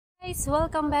Guys,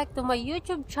 welcome back to my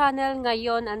YouTube channel.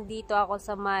 Ngayon, andito ako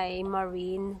sa may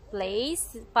marine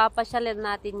place. Papasyalin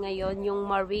natin ngayon yung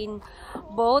marine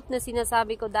boat na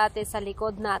sinasabi ko dati sa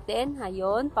likod natin.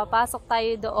 Ayun, papasok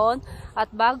tayo doon.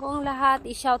 At bago ang lahat,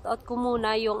 i-shoutout ko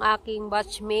muna yung aking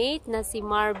batchmate na si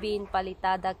Marvin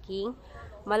Palitada King.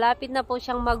 Malapit na po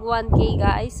siyang mag 1K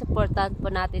guys. Supportan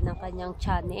po natin ang kanyang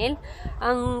channel.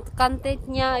 Ang content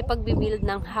niya ay pagbibuild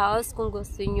ng house kung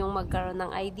gusto niyo magkaroon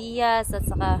ng ideas at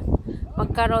saka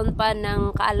magkaroon pa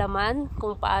ng kaalaman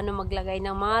kung paano maglagay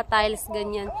ng mga tiles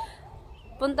ganyan.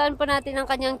 Puntahan po natin ang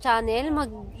kanyang channel.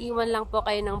 Mag-iwan lang po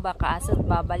kayo ng bakas at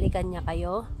babalikan niya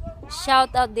kayo.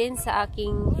 Shoutout din sa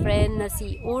aking friend na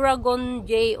si Uragon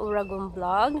J. Uragon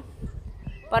Vlog.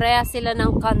 Pareha sila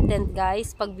ng content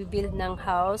guys, pagbibuild ng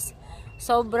house.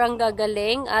 Sobrang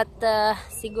gagaling at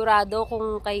sigurado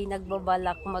kung kayo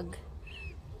nagbabalak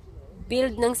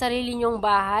mag-build ng sarili nyong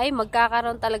bahay,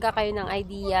 magkakaroon talaga kayo ng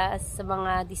idea sa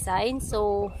mga design.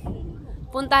 So,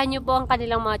 puntahan nyo po ang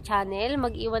kanilang mga channel,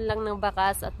 mag-iwan lang ng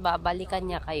bakas at babalikan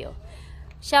niya kayo.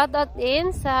 Shoutout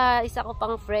din sa isa ko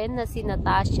pang friend na si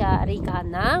Natasha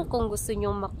Ricana. Kung gusto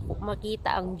nyong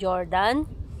makita ang Jordan,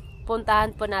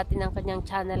 puntahan po natin ang kanyang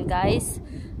channel guys,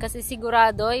 kasi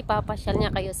sigurado ipapasyal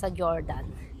niya kayo sa Jordan.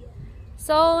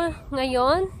 So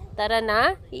ngayon, tara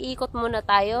na, iikot muna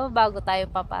tayo bago tayo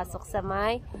papasok sa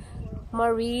may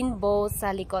marine boat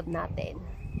sa likod natin.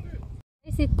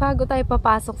 Bago tayo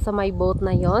papasok sa may boat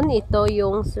na yon, ito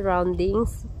yung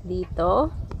surroundings dito.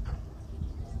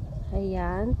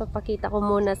 Ayan, papakita ko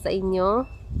muna sa inyo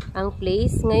ang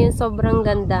place. Ngayon sobrang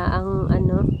ganda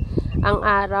ang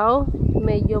araw.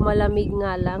 Medyo malamig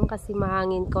nga lang kasi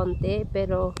mahangin konti,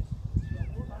 pero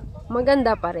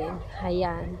maganda pa rin.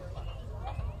 Ayan.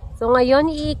 So ngayon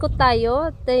iikot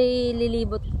tayo at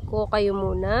lilibot ko kayo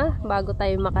muna bago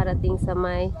tayo makarating sa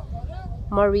may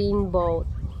marine boat.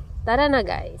 Tara na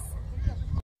guys.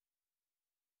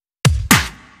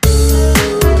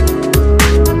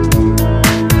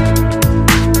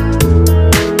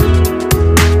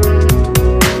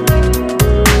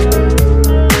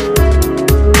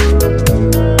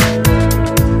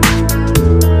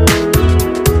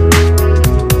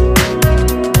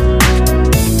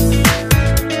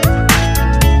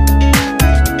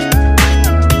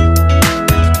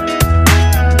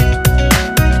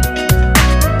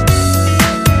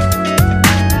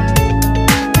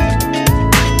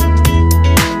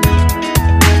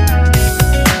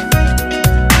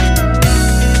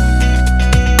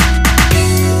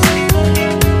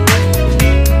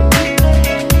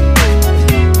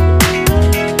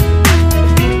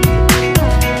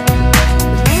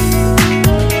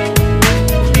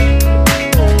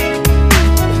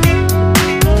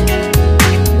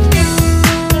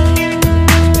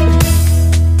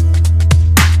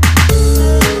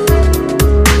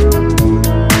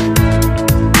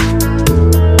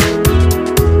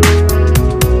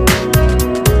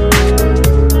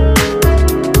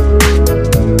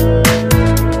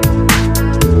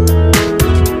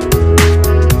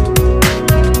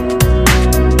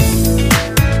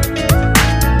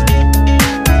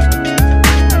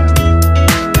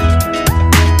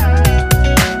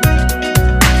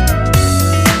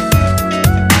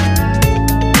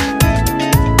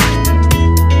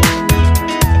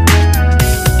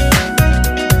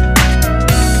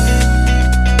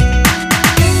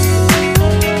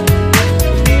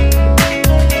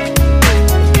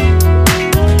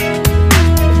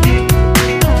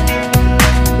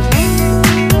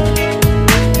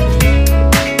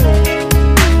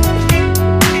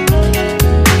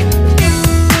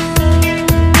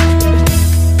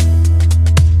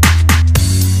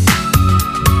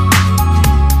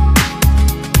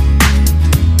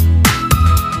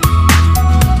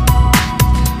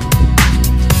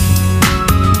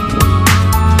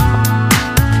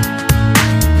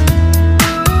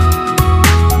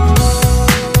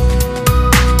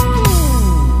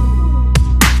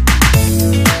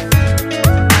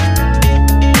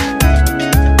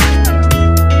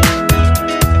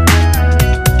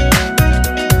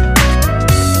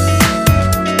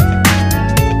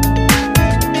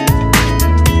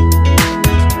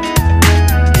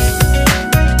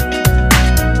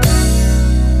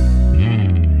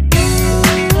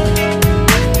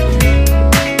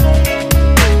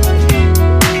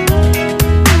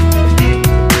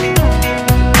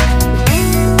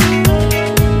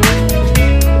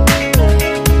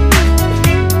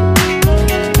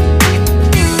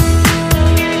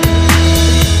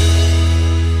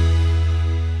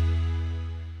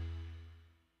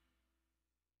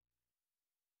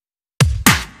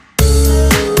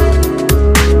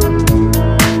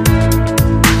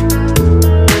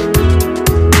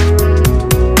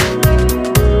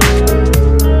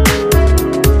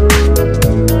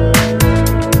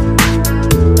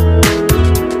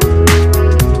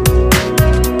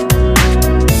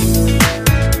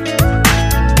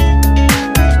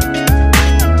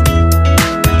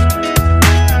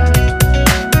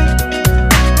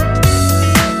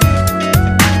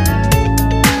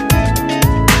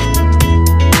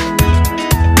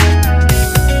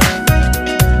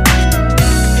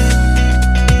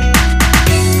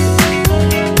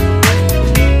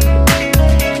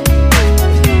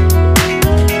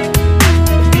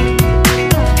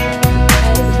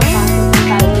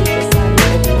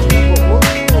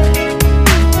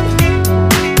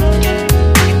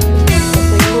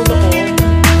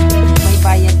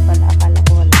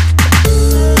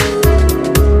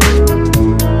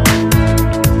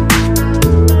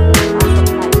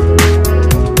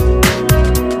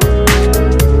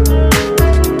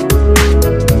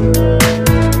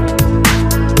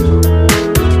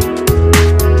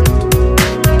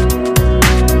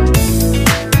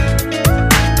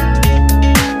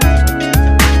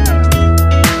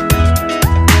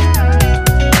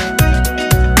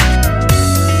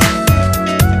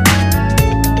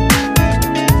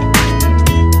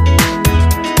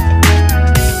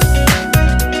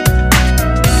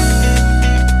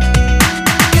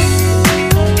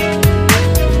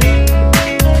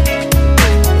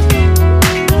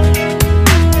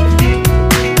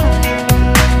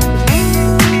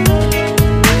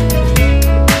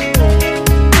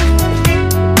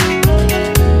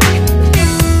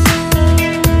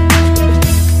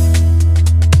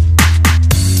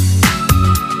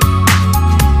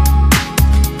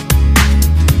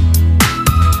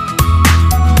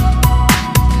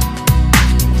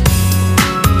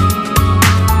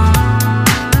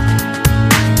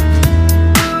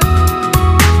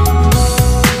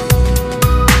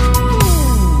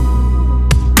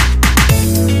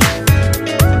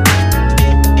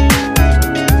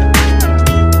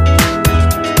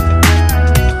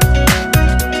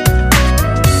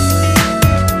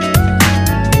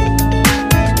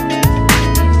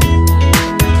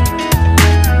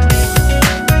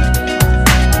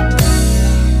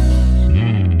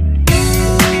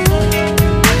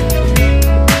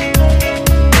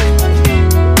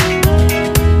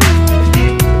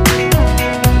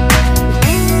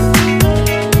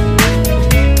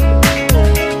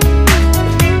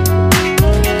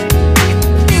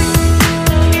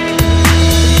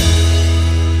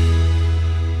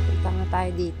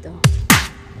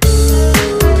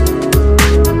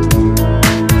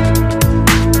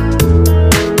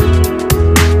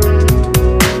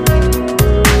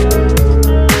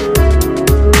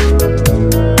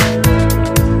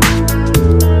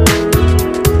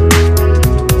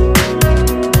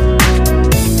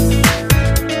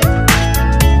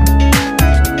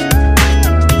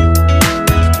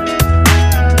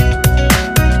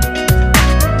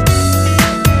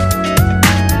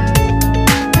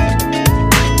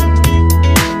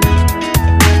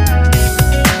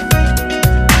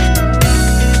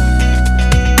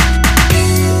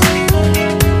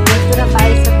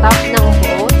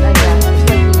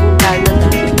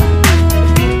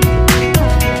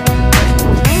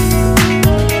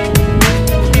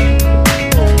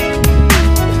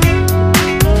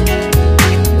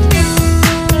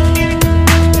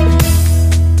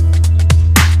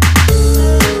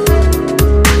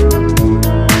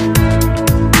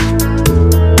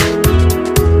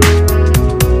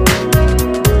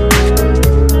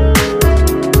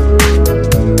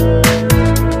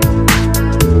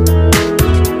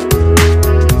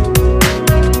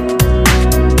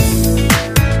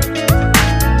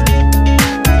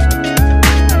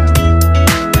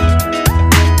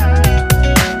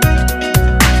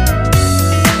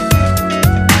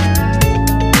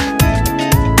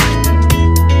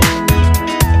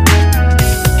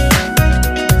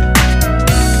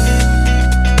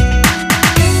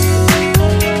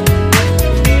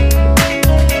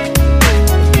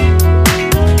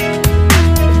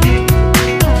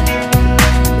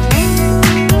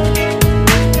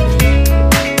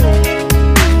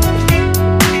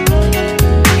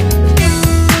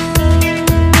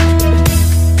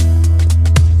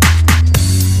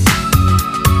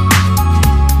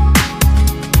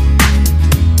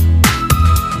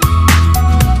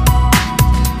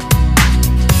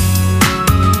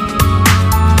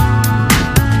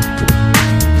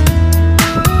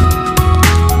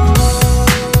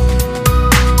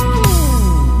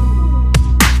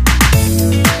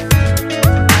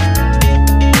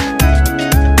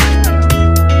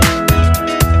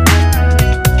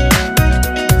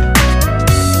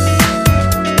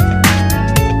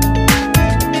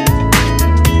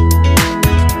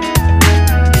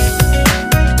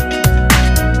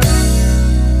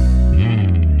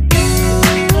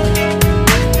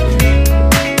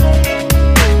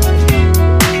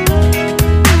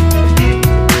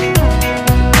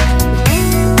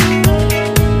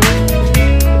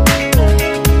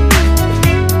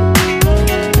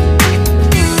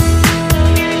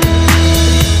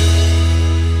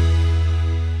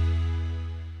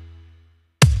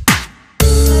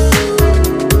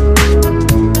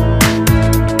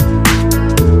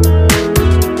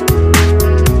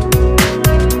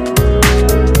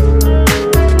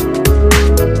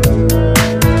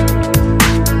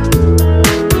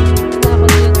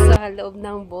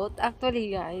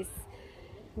 guys.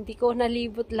 Hindi ko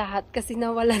nalibot lahat kasi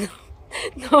nawala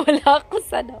ako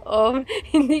sa loob.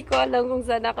 Hindi ko alam kung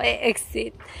saan ako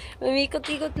i-exit.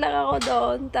 Umikot-ikot lang ako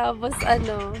doon. Tapos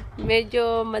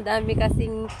medyo madami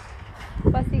kasing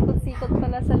pasikot-sikot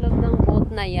pala sa loob ng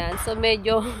boat na yan. So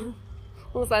medyo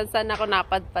kung saan ako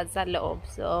napadpad sa loob.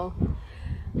 So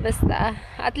basta,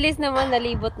 at least naman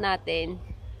nalibot natin.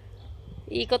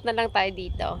 Iikot na lang tayo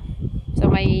dito. So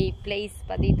may place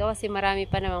pa dito kasi marami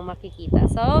pa namang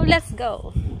makikita. So let's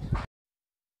go!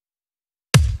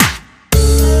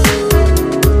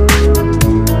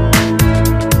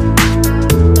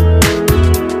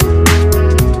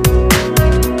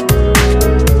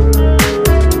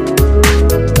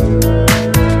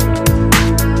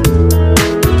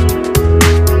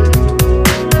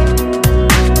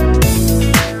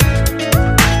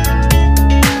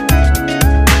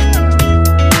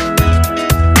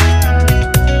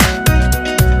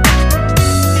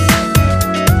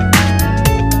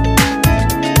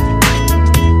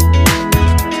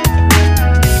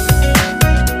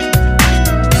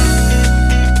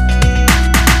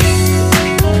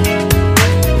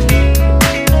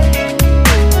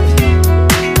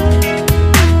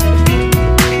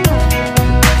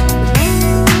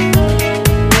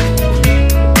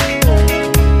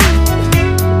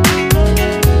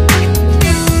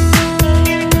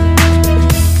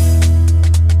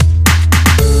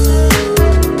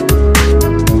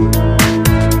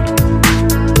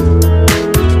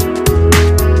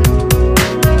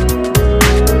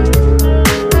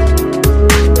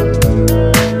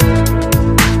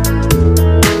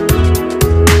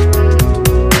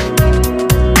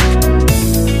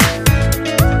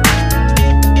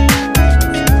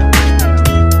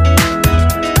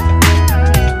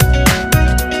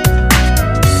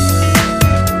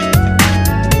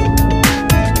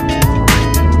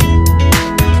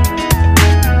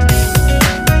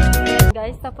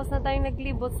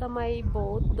 Naglibot sa may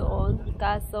boat doon.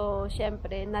 Kaso,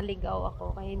 syempre, naligaw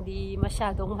ako. Kaya hindi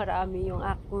masyadong marami yung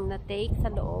aking na-take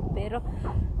sa loob. Pero,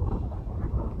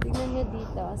 tingnan niya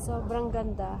dito. Sobrang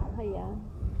ganda. Ayan.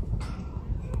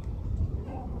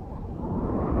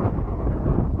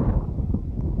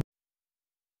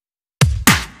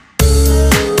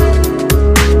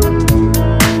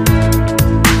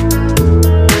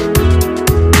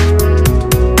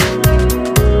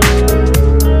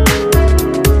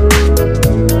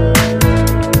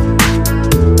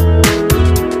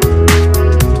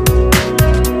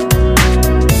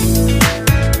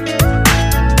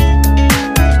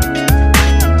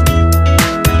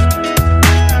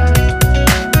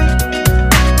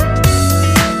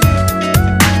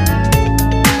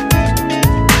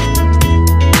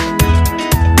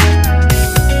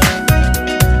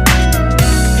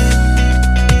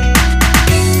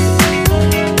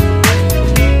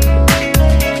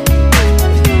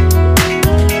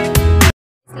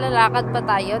 Lakad pa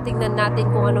tayo. Tingnan natin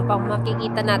kung ano pang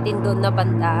makikita natin doon na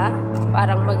banda.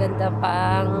 Parang maganda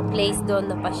pang place doon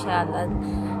na pasyalan.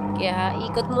 Kaya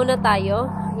ikot muna tayo.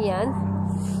 Yan.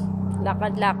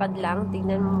 Lakad-lakad lang.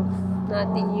 Tingnan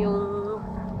natin yung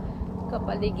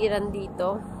kapaligiran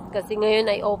dito. Kasi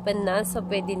ngayon ay open na. So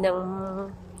pwede nang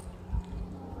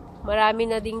marami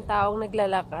na ding taong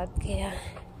naglalakad. Kaya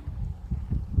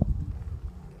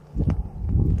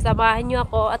samahan nyo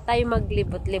ako at tayo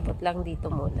maglibot-libot lang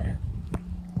dito muna.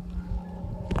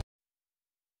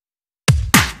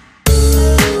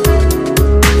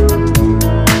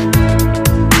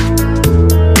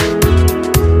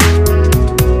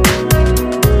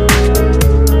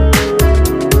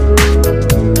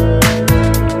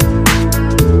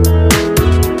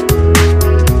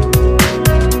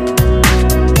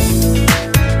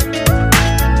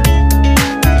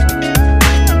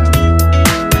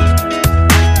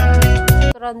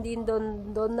 Din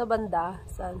doon na banda.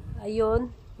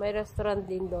 Ayun, may restaurant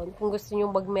din doon. Kung gusto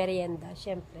nyo magmerienda,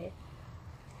 syempre.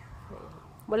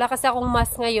 Wala kasi akong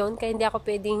mask ngayon, kaya hindi ako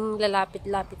pwedeng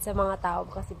lalapit-lapit sa mga tao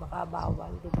kasi baka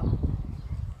bawal, diba?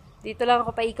 Dito lang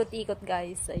ako paikot-ikot,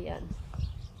 guys. Ayan.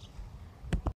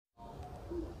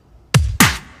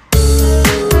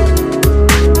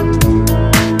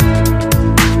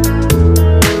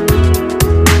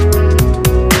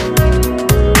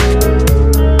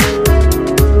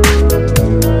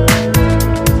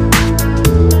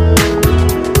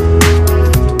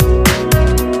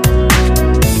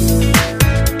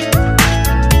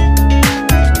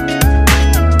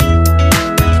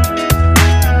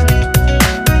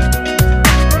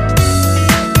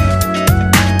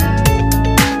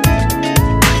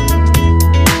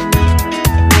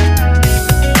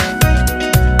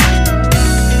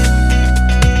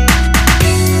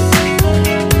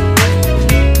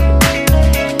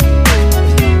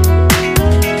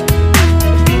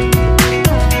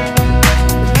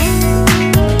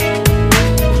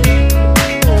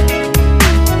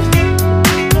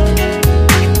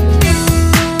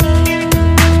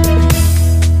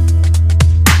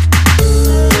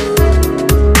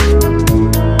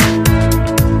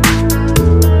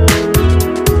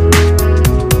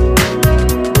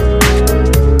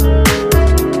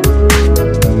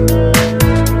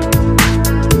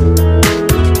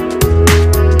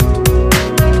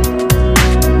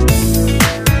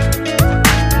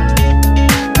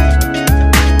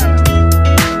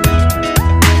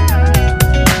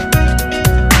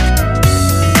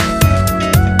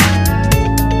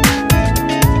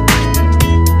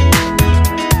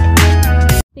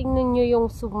 yung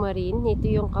submarine. Ito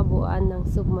yung kabuuan ng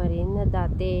submarine na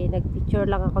dati nagpicture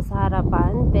lang ako sa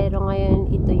harapan. Pero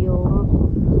ngayon ito yung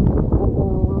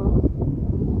buong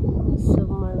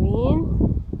submarine.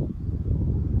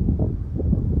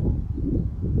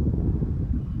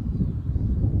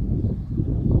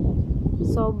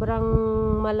 Sobrang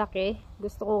malaki.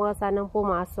 Gusto ko nga sanang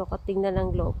pumasok at tingnan ang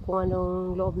loob, kung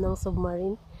anong loob ng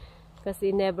submarine.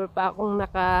 Kasi never pa akong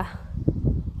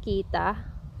nakakita.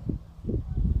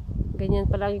 Ganyan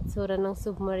pala ang itsura ng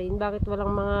submarine. Bakit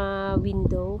walang mga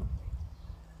window?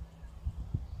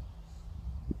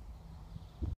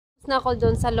 Tapos na ako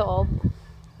doon sa loob.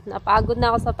 Napagod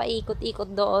na ako sa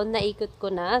paikot-ikot doon. Naikot ko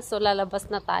na. So lalabas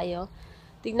na tayo.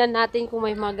 Tingnan natin kung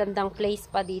may magandang place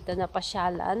pa dito na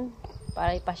pasyalan.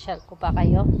 Para ipasyal ko pa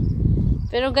kayo.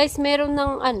 Pero guys, meron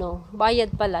ng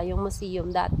bayad pala yung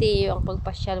museum. Dati yung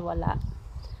pagpasyal wala.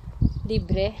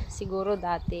 Libre. Siguro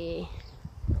dati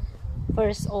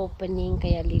first opening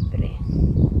kaya libre.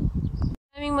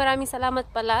 Maraming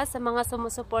salamat pala sa mga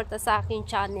sumusuporta sa aking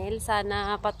channel.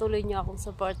 Sana patuloy nyo akong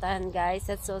suportahan guys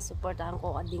at susuportahan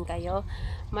ko din kayo.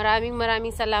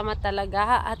 Maraming salamat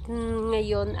talaga at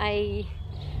ngayon ay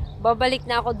babalik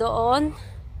na ako doon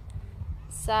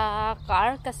sa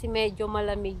car kasi medyo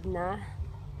malamig na.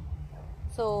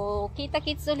 So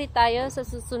kita-kits ulit tayo sa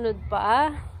susunod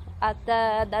pa at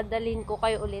dadalhin ko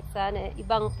kayo ulit sa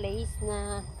ibang place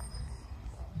na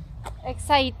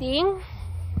exciting.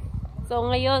 So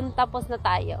ngayon tapos na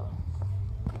tayo.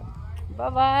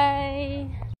 Bye bye.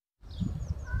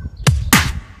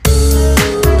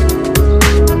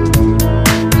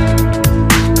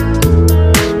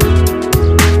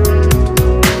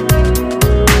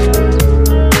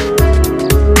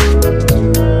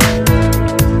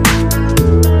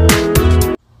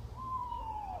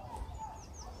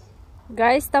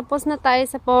 Guys, tapos na tayo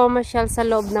sa pamamasyal sa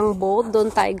loob ng boat.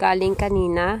 Doon tayo galing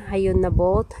kanina. Ayun na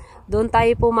boat. Doon tayo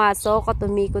pumasok at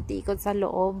umikot-ikot sa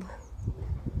loob.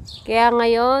 Kaya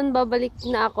ngayon, babalik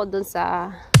na ako doon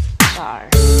sa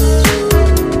car.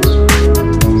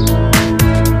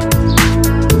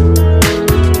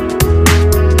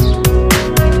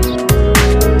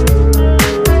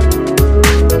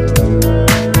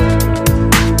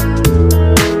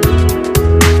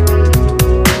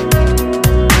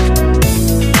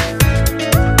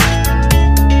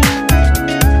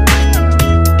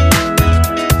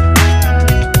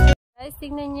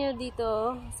 Tingnan niyo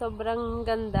dito, sobrang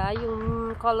ganda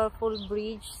yung colorful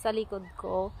bridge sa likod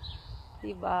ko.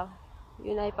 Diba?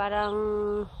 Yun ay parang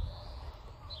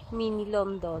mini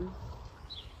London.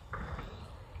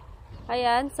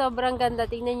 Ayan, sobrang ganda.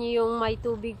 Tingnan niyo yung may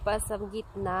tubig pa sa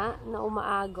gitna na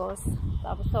umaagos.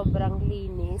 Tapos sobrang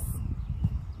linis.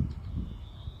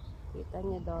 Kita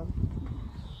niyo doon.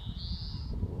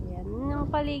 Ayan,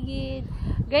 yung paligid.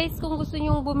 Guys, kung gusto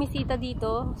nyong bumisita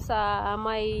dito sa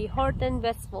may Horten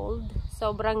Westfold,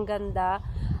 sobrang ganda.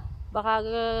 Baka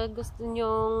gusto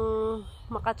nyong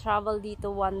maka-travel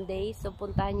dito one day, so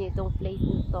puntahan nyo itong place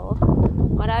nito.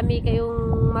 Marami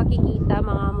kayong makikita,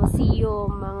 mga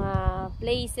museum, mga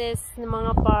places,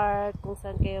 mga park, kung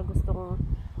saan kayo gustong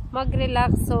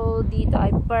mag-relax. So dito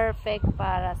ay perfect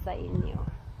para sa inyo.